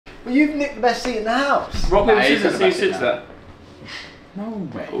Well, you've nicked the best seat in the house. Rock, paper, scissors, who sits there? No,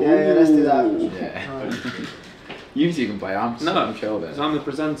 mate. Yeah, let's do that. Yeah. Right. You two can play. I'm chill then. Because I'm the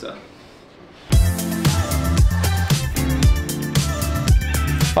presenter.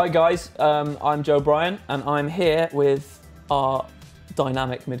 Hi guys, I'm Joe Bryan and I'm here with our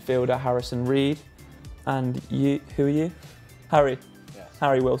dynamic midfielder Harrison Reed. And you, who are you? Harry. Yes.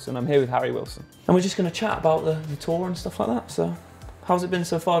 Harry Wilson. I'm here with Harry Wilson. And we're just going to chat about the tour and stuff like that. So, how's it been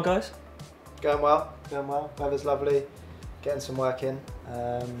so far, guys? Going well, weather's lovely, getting some work in,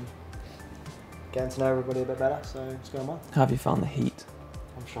 getting to know everybody a bit better, so it's going well. How have you found the heat?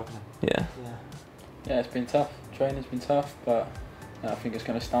 I'm struggling. Yeah. Yeah, it's been tough. Training's been tough, but I think it's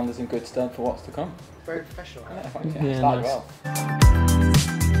going to stand us in good stead for what's to come. Very professional. Yeah, started well.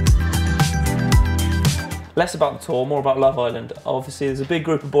 Less about the tour, more about Love Island. Obviously, there's a big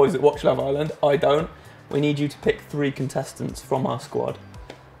group of boys that watch Love Island. I don't. We need you to pick 3 contestants from our squad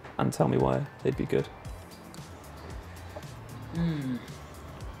and tell me why they'd be good.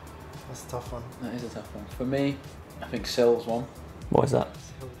 That's a tough one. That is a tough one. For me, I think Sil's one. Why is that?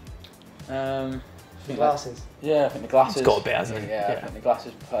 The glasses. Yeah, I think the glasses. It's got a bit, hasn't it? Yeah, I think the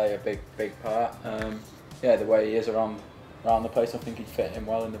glasses play a big part. Yeah, the way he is around the place, I think he'd fit in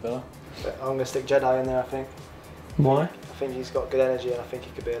well in the Villa. But I'm going to stick Jedi in there, I think. Why? I think he's got good energy and I think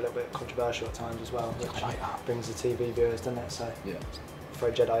he could be a little bit controversial at times as well, which brings the TV viewers, doesn't it? So yeah,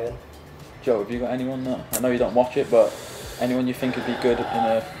 throw Jedi in. Joe, have you got anyone that, I know you don't watch it, but anyone you think would be good in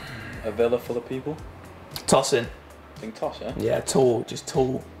a Villa full of people? Toss in. I think Toss, yeah? Yeah, tall, just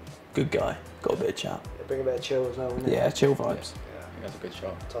tall, good guy, got a bit of chat. It'll bring a bit of chill as well, wouldn't it? Yeah, chill vibes. Yeah, I think that's a good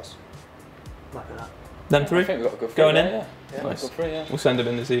shot. Toss. Like that. Them 3? I think we've got a good Going in? Yeah, Nice. good 3, yeah. We'll send them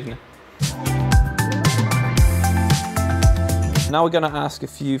in this evening. Now we're going to ask a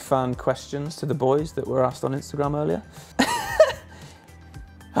few fan questions to the boys that were asked on Instagram earlier.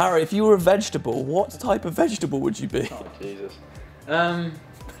 Harry, if you were a vegetable, what type of vegetable would you be? Oh, Jesus. I'm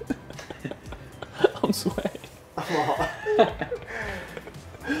sweating.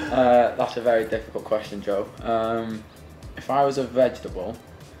 That's a very difficult question, Joe. If I was a vegetable...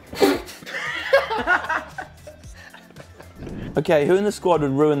 Okay, who in the squad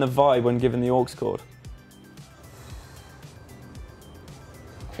would ruin the vibe when given the aux chord?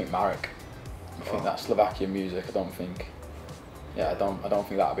 I think Marek. I think that Slovakian music, I don't think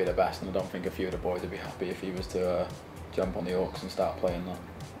think that'd be the best, and I don't think a few of the boys would be happy if he was to jump on the aux and start playing that.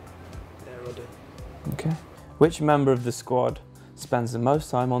 Yeah, we'll do. Okay. Which member of the squad spends the most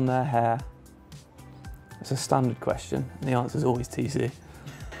time on their hair? It's a standard question, and the answer is always TC.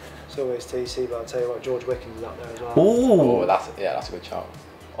 It's always TC, but I'll tell you what, George Wickens is up there as well. Ooh! Oh, that's a good shout.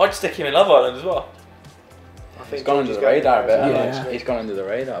 I'd stick him in Love Island as well. I He's think gone under the radar a bit. Yeah. He's gone under the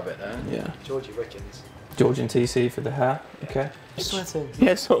radar a bit there. Yeah. Georgie Wickens. George and TC for the hair. Okay. You're sweating.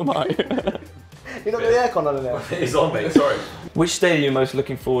 Yeah, so am I. You're not got the aircon on in there? It's on, mate, sorry. Which stadium are you most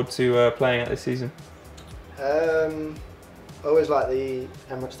looking forward to playing at this season? I always like the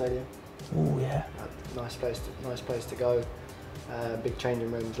Emirates Stadium. Oh yeah. Nice place to go. Big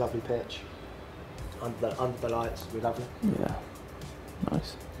changing rooms, lovely pitch. Under the lights, would be lovely. Yeah.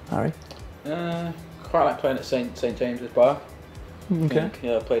 Nice. Harry? Quite like playing at St James's Park. Okay.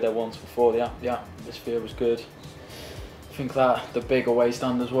 I played there once before. The atmosphere was good. I think that the big away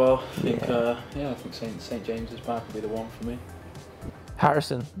stand as well. I think I think St James's Park would be the one for me.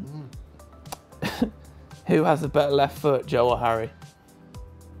 Harrison. Who has the better left foot, Joe or Harry?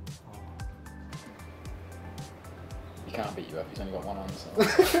 He can't beat you up. He's only got one hand,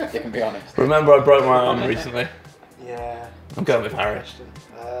 so you can be honest. Remember, I broke my arm recently. Yeah. I'm going with Harry. Question.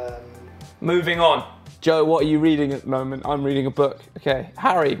 Moving on. Joe, what are you reading at the moment? I'm reading a book. Okay.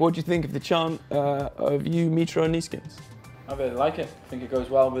 Harry, what do you think of the chant of you, Mitro and Niskins? I really like it. I think it goes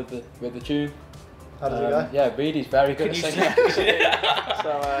well with the tune. How does it go? Yeah, Reedy's very good at singing.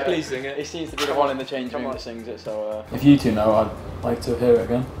 So, Please sing it. He seems to be the one in the change room that sings it. So if you two know, I'd like to hear it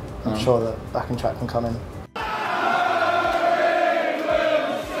again. I'm sure that backing track can come in.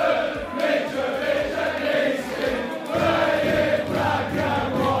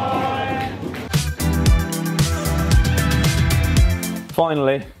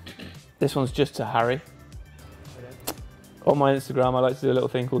 Finally, this one's just to Harry. On my Instagram, I like to do a little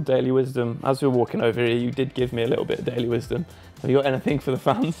thing called Daily Wisdom. As we were walking over here, you did give me a little bit of Daily Wisdom. Have you got anything for the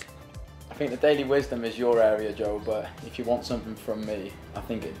fans? I think the Daily Wisdom is your area, Joe, but if you want something from me, I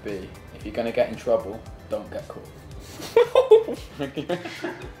think it'd be, if you're going to get in trouble, don't get caught.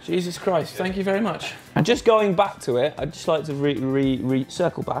 Jesus Christ, thank you very much. And just going back to it, I'd just like to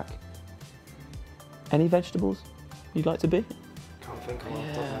circle back. Any vegetables you'd like to be? Can't think of one off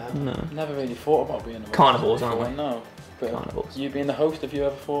the top of my head. No. Never really thought about being a Carnivores, aren't we? No. carnivores. You being the host, have you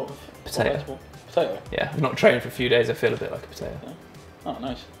ever thought of Potato. Potato? Yeah, I've not trained for a few days, I feel a bit like a potato. Yeah. Oh,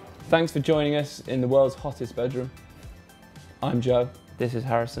 nice. Thanks for joining us in the world's hottest bedroom. I'm Joe, this is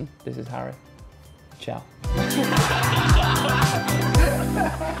Harrison, this is Harry. Ciao.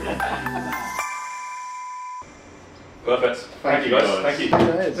 Perfect. Thank you guys. Thank you.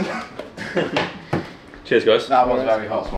 Cheers. Cheers guys. That was very hot.